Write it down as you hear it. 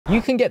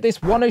you can get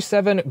this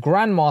 107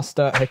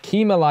 Grandmaster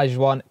Hakeem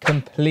Olajuwon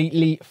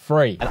completely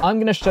free. And I'm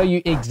going to show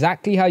you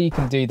exactly how you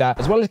can do that,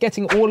 as well as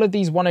getting all of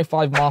these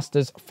 105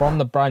 Masters from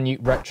the brand new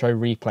Retro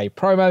Replay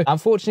promo.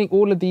 Unfortunately,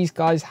 all of these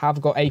guys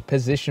have got a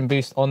position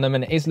boost on them,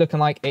 and it is looking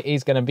like it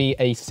is going to be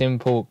a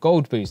simple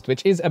gold boost,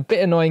 which is a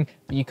bit annoying,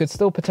 but you could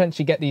still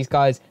potentially get these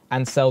guys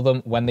and sell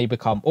them when they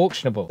become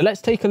auctionable. But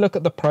let's take a look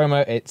at the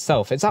promo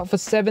itself. It's out for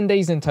 7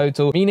 days in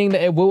total, meaning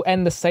that it will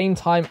end the same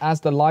time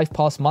as the Live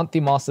Pass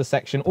monthly master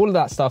section. All of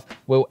that stuff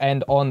will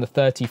end on the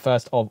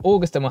 31st of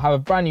August, and we'll have a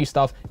brand new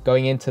stuff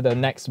going into the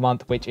next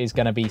month, which is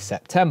going to be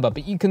September.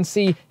 But you can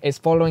see it's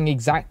following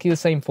exactly the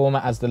same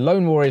format as the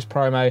Lone Warriors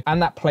promo and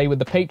that Play with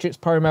the Patriots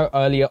promo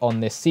earlier on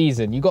this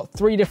season. You got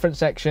 3 different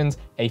sections: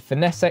 a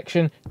finesse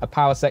section, a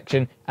power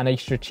section, and a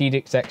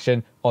strategic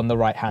section on the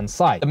right hand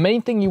side. The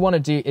main thing you want to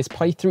do is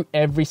play through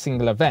every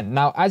single event.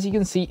 Now, as you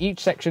can see, each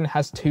section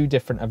has 2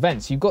 different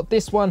events. You've got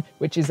this one,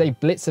 which is a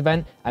blitz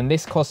event, and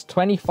this costs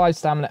 25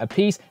 stamina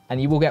apiece,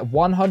 and you will get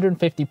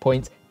 150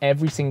 points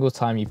every single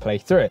time you play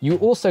through it. You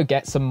also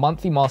get some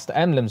monthly master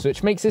emblems,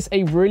 which makes this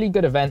a really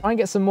good event. Try and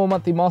get some more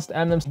monthly master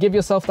emblems, give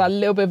yourself that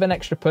little bit of an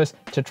extra push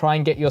to try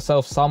and get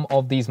yourself some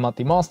of these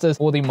monthly masters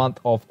for the month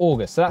of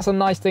August. So that's a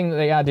nice thing that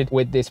they added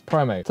with this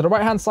promo. To the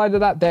right hand side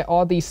of that, there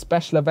are these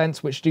special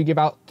events which do give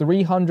out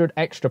 300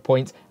 extra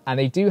points, and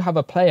they do have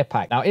a player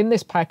pack. Now in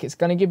this pack, it's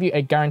going to give you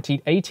a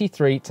guaranteed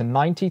 83 to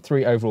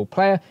 93 overall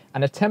player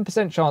and a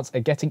 10% chance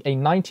of getting a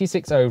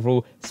 96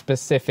 overall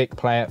specific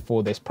player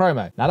for this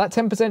promo. Now that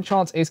 10%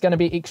 chance is going to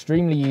be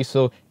extremely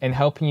useful in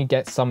helping you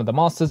get some of the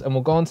masters, and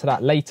we'll go on to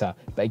that later.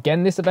 But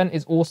again, this event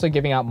is also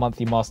giving out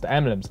monthly master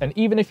emblems, and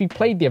even if you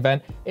played the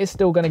event, it's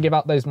still going to give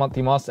out those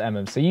monthly master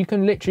emblems. So you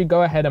can literally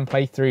go ahead and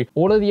play through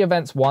all of the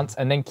events once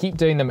and then keep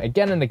doing them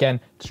again and again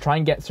to try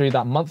and get through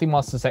that monthly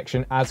master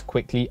section as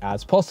quickly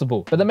as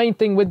possible. But the main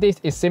thing with this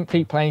is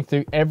simply playing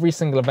through every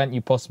single event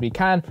you possibly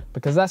can,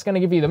 because that's going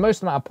to give you the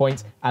most amount of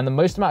points and the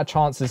most amount of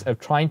chances of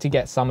trying to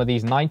get some of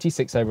these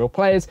 96 overall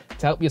players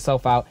to help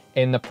yourself out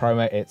in the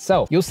promo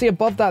itself. You'll see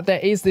above that there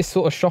is this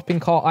sort of shopping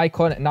cart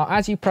icon. Now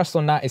as you press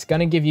on that, it's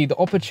going to give you the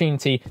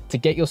opportunity to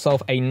get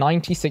yourself a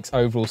 96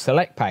 overall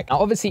select pack. Now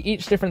obviously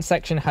each different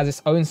section has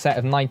its own set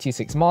of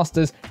 96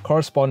 masters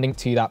corresponding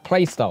to that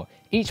playstyle.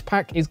 Each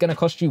pack is going to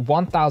cost you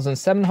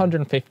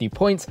 1,750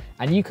 points,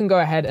 and you can go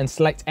ahead and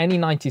select any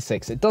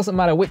 96. It doesn't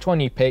matter which one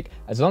you pick,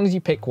 as long as you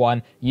pick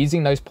one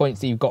using those points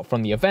that you've got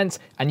from the events,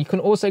 and you can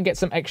also get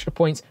some extra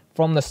points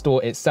from the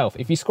store itself.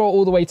 If you scroll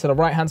all the way to the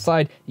right hand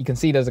side, you can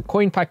see there's a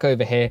coin pack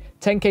over here,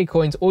 10k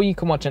coins, or you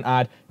can watch an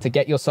ad to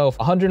get yourself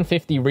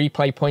 150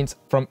 replay points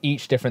from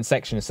each different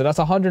section. So that's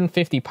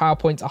 150 power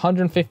points,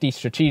 150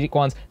 strategic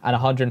ones, and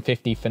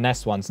 150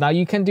 finesse ones. Now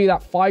you can do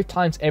that 5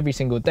 times every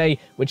single day,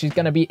 which is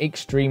going to be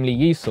extremely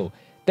useful.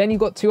 Then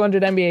you've got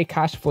 200 NBA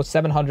cash for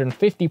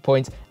 750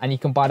 points, and you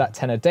can buy that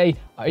 10 a day.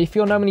 If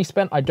you're normally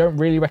spent, I don't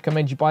really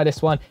recommend you buy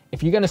this one.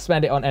 If you're going to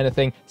spend it on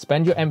anything,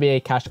 spend your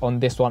NBA cash on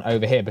this one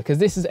over here, because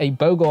this is a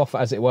BOGO offer,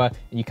 as it were,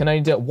 and you can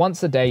only do it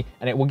once a day,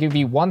 and it will give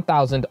you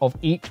 1,000 of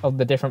each of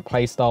the different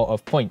play style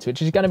of points,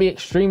 which is going to be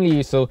extremely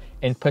useful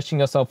in pushing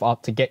yourself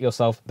up to get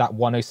yourself that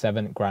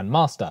 107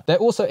 Grandmaster. There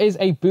also is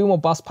a boom or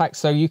bust pack,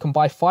 so you can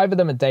buy 5 of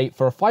them a day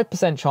for a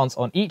 5% chance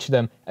on each of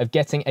them of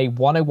getting a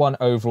 101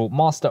 overall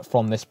master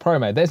from this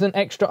promo. There's an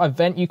extra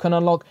event you can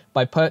unlock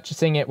by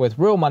purchasing it with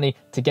real money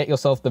to get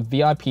yourself the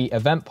VIP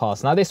event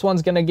pass. Now this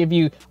one's going to give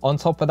you, on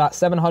top of that,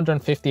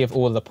 750 of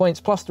all of the points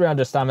plus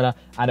 300 stamina,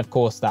 and of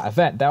course that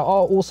event. There are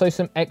also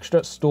some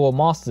extra store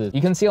masters.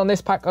 You can see on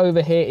this pack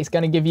over here, it's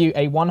going to give you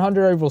a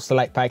 100 overall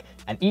select pack,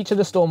 and each of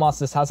the store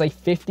masters has a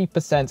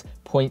 50%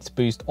 points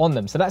boost on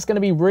them. So that's going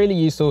to be really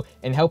useful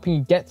in helping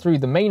you get through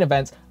the main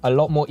events a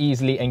lot more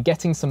easily and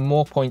getting some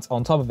more points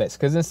on top of it.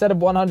 Because instead of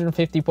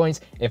 150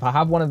 points, if I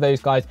have one of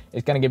those guys,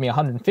 it's going to give me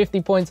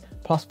 150 points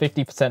plus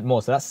 50%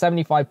 more. So that's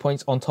 75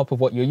 points on top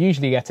of what you're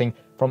usually getting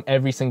from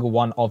every single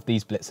one of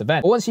these blitz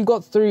events. But once you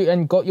got through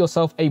and got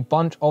yourself a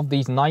bunch of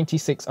these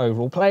 96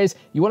 overall players,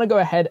 you want to go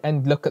ahead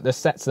and look at the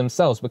sets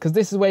themselves, because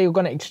this is where you're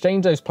going to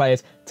exchange those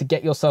players to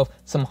get yourself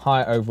some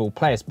higher overall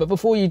players. But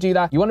before you do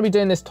that, you want to be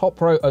doing this top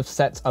row of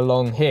sets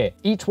along here.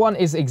 Each one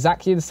is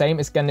exactly the same.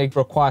 It's going to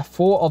require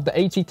 4 of the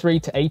 83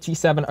 to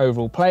 87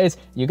 overall players.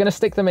 You're going to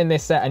stick them in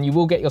this set, and you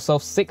will get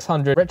yourself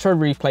 600 retro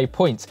replay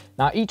points.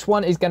 Now each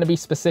one is going to be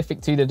specific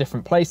to the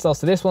different playstyles.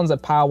 So this one's a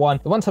power one.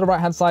 The one to the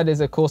right hand side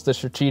is of course the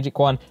strategic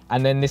one,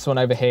 and then this one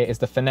over here is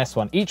the finesse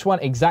one. Each one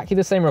exactly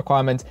the same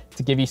requirement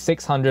to give you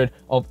 600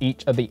 of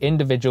each of the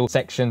individual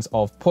sections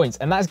of points,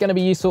 and that's going to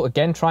be useful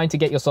again trying to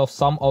get yourself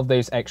some of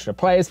those extra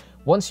players.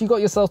 Once you got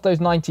yourself those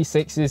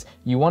 96s,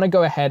 you want to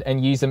go ahead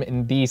and use them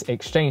in these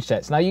exchange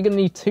sets. Now you're going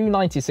to need 2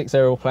 96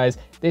 overall players.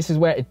 This is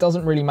where it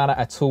doesn't really matter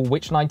at all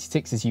which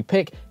 96s you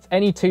pick.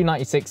 Any 2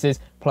 96s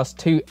plus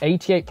 2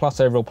 88 plus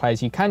overall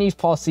players. You can use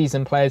past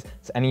season players,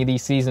 so any of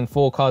these season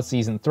 4 cards,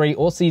 season 3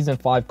 or season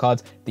 5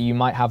 cards that you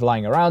might have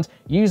lying around,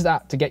 use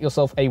that to get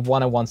yourself a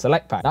 101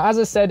 select pack. Now, as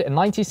I said, in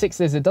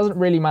 96s, it doesn't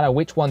really matter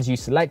which ones you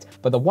select,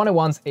 but the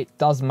 101s, it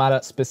does matter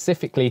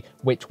specifically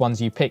which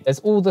ones you pick. There's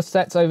all the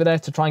sets over there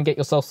to try and get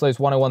yourself those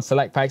 101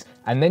 select packs,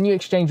 and then you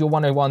exchange your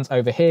 101s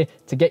over here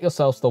to get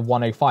yourselves the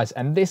 105s.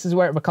 And this is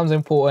where it becomes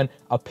important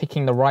of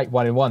picking the right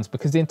 101s,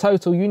 because in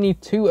total, you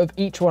need 2 of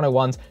each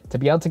 101s to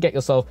be able to get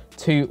yourself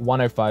 2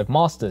 105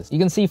 masters. You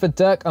can see for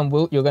Dirk and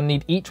Wilt, you're going to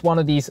need each one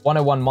of these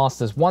 101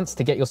 masters once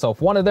to get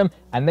yourself one of them,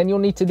 and then you'll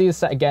need to do the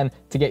set again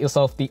to get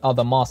yourself the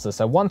other master.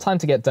 So one time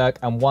to get Dirk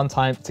and one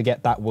time to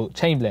get that Wilt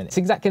Chamberlain. It's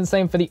exactly the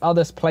same for the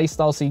other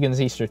playstyle. So you can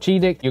see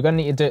strategic, you're going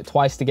to need to do it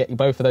twice to get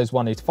both of those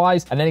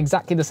 105s, and then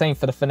exactly the same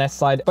for the finesse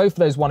side. Both of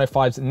those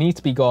 105s need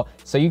to be got,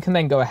 so you can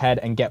then go ahead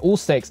and get all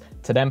 6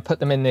 to then put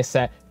them in this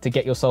set to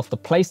get yourself the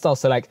playstyle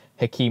select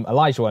Hakeem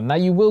Olajuwon. Now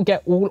you will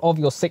get all of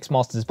your 6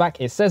 masters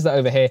back. It says that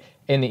over here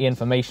in the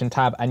information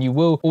tab, and you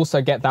will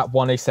also get that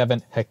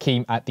 107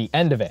 Hakeem at the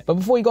end of it. But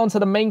before you go on to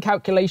the main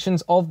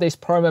calculations of this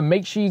promo,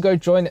 make sure you go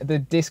join the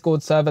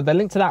Discord server. The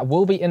link to that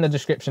will be in the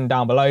description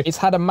down below. It's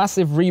had a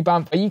massive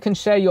revamp where you can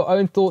share your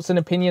own thoughts and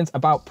opinions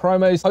about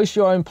promos, post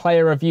your own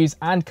player reviews,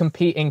 and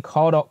compete in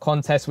card art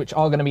contests, which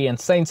are going to be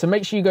insane. So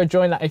make sure you go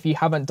join that if you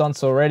haven't done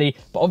so already.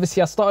 But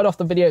obviously I started off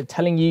the video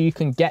telling you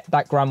can get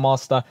that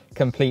Grandmaster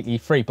completely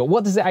free. But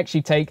what does it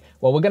actually take?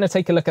 Well, we're going to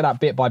take a look at that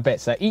bit by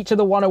bit. So each of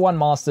the 101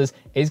 masters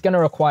is going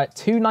to require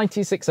 2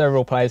 96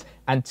 overall players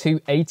and 2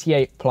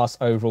 88 plus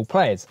overall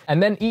players.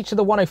 And then each of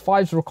the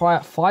 105s require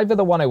 5 of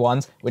the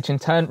 101s, which in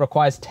turn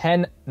requires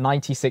 10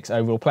 96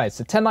 overall players.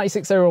 So 10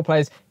 96 overall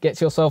players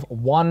gets yourself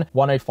 1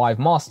 105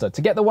 master.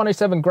 To get the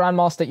 107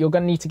 Grandmaster, you're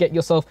going to need to get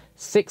yourself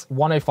 6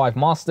 105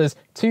 masters,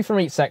 2 from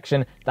each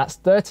section. That's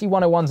 30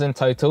 101s in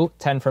total,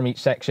 10 from each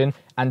section,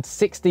 and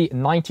 60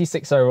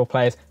 96 overall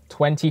players,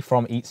 20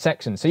 from each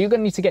section. So you're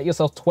going to need to get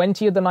yourself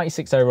 20 of the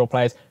 96 overall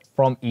players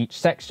from each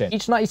section.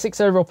 Each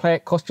 96 overall player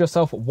costs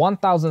yourself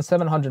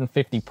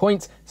 1,750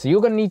 points. So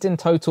you're going to need in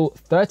total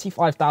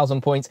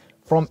 35,000 points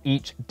from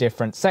each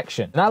different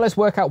section. Now let's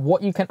work out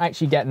what you can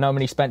actually get no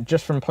money spent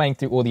just from playing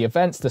through all the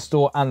events, the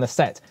store, and the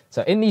set.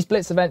 So in these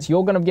Blitz events,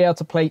 you're going to be able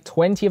to play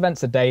 20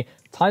 events a day,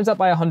 times that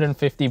by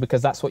 150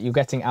 because that's what you're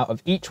getting out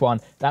of each one.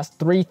 That's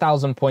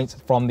 3,000 points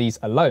from these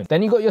alone.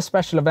 Then you got your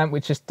special event,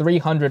 which is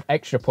 300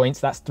 extra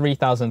points. That's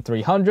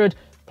 3,300.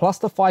 Plus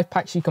the 5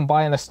 packs you can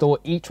buy in the store,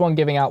 each one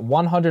giving out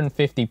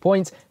 150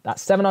 points. That's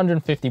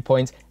 750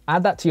 points.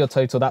 Add that to your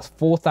total, that's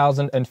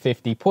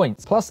 4,050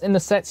 points. Plus in the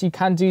sets, you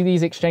can do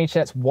these exchange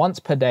sets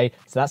once per day.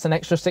 So that's an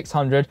extra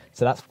 600.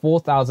 So that's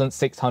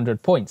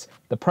 4,600 points.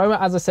 The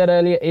promo, as I said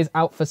earlier, is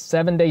out for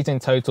 7 days in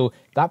total.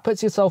 That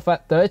puts yourself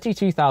at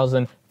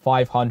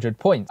 32,500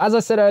 points. As I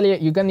said earlier,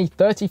 you're going to need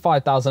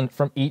 35,000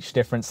 from each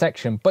different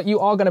section, but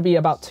you are going to be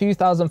about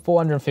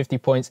 2,450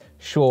 points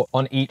short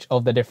on each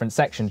of the different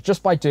sections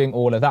just by doing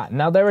all of that.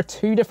 Now, there are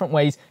 2 different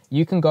ways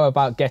you can go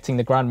about getting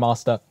the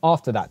Grandmaster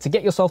after that to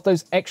get yourself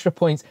those extra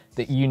points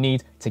that you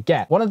need to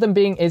get. One of them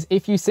being is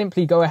if you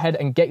simply go ahead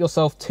and get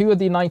yourself 2 of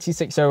the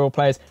 96 overall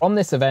players from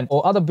this event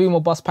or other boom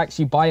or bust packs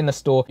you buy in the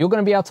store, you're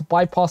going to be able to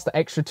bypass the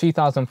extra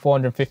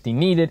 2,450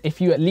 needed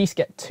if you at least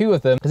get 2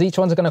 of them, because each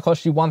one's going to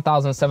cost you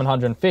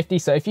 1,750.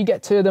 So if you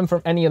get 2 of them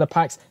from any of the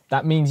packs,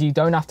 that means you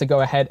don't have to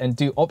go ahead and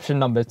do option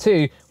number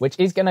 2, which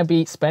is going to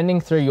be spending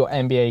through your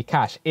NBA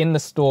cash in the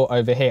store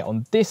over here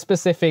on this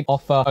specific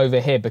offer over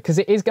here, because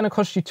it is going to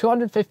cost you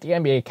 250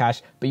 NBA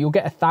cash, but you'll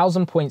get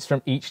 1,000 points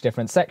from each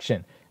different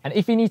section. And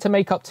if you need to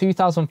make up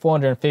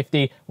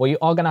 2,450, well, you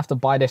are going to have to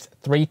buy this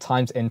 3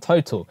 times in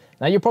total.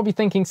 Now, you're probably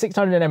thinking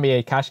 600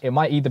 NBA cash, it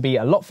might either be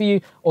a lot for you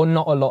or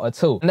not a lot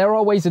at all. And there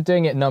are ways of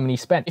doing it no money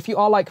spent. If you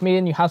are like me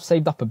and you have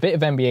saved up a bit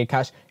of NBA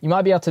cash, you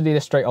might be able to do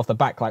this straight off the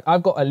back. Like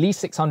I've got at least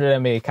 600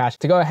 NBA cash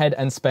to go ahead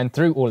and spend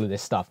through all of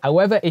this stuff.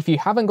 However, if you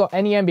haven't got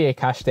any NBA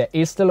cash, there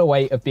is still a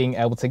way of being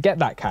able to get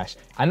that cash.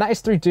 And that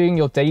is through doing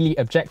your daily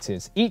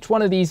objectives. Each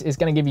one of these is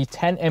going to give you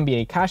 10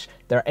 NBA cash.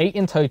 There are 8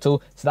 in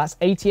total, so that's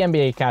 80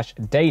 NBA cash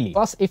daily.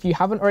 Plus, if you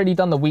haven't already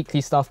done the weekly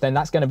stuff, then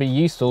that's going to be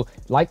useful.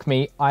 Like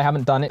me, I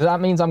haven't done it. So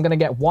that means I'm going to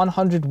get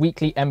 100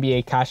 weekly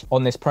NBA cash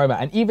on this promo.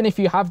 And even if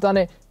you have done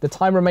it, the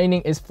time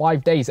remaining is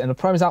 5 days and the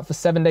promo's out for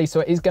 7 days.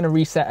 So it is going to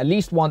reset at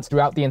least once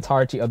throughout the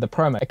entirety of the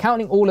promo.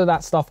 Accounting all of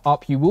that stuff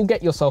up, you will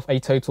get yourself a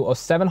total of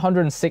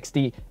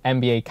 760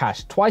 NBA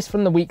cash, twice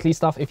from the weekly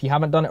stuff if you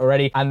haven't done it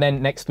already, and then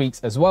next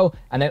week's as well.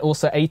 And then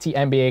also 80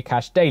 NBA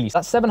cash daily. So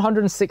that's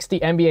 760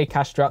 NBA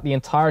cash throughout the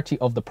entirety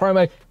of the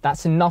promo.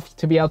 That's enough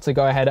to be able to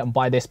go ahead and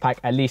buy this pack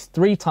at least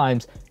 3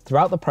 times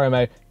throughout the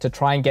promo to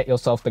try and get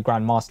yourself the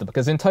Grandmaster,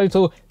 because in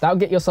total that'll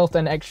get yourself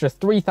an extra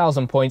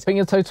 3,000 points, bring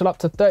your total up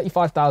to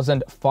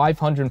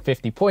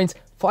 35,550 points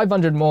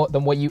 500 more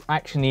than what you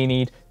actually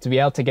need to be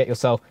able to get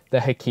yourself the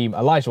Hakeem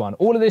Olajuwon.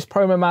 All of this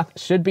promo math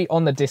should be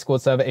on the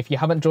Discord server. If you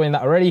haven't joined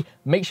that already,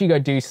 make sure you go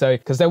do so,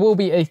 because there will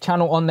be a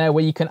channel on there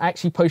where you can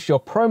actually post your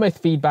promo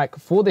feedback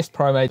for this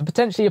promo to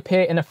potentially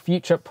appear in a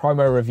future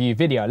promo review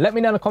video. Let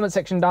me know in the comment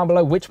section down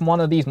below which one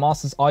of these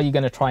masters are you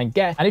going to try and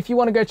get. And if you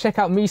want to go check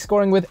out me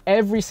scoring with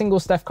every single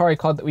Steph Curry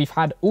card that we've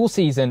had all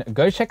season,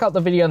 go check out the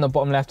video in the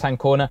bottom left hand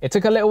corner. It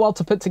took a little while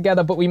to put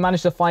together, but we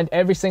managed to find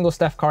every single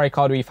Steph Curry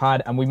card we've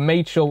had, and we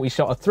made sure we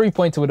shot a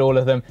 3-pointer with all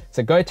of them.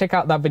 So go check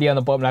out that video in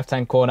the bottom left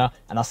hand corner,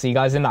 and I'll see you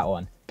guys in that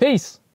one. Peace.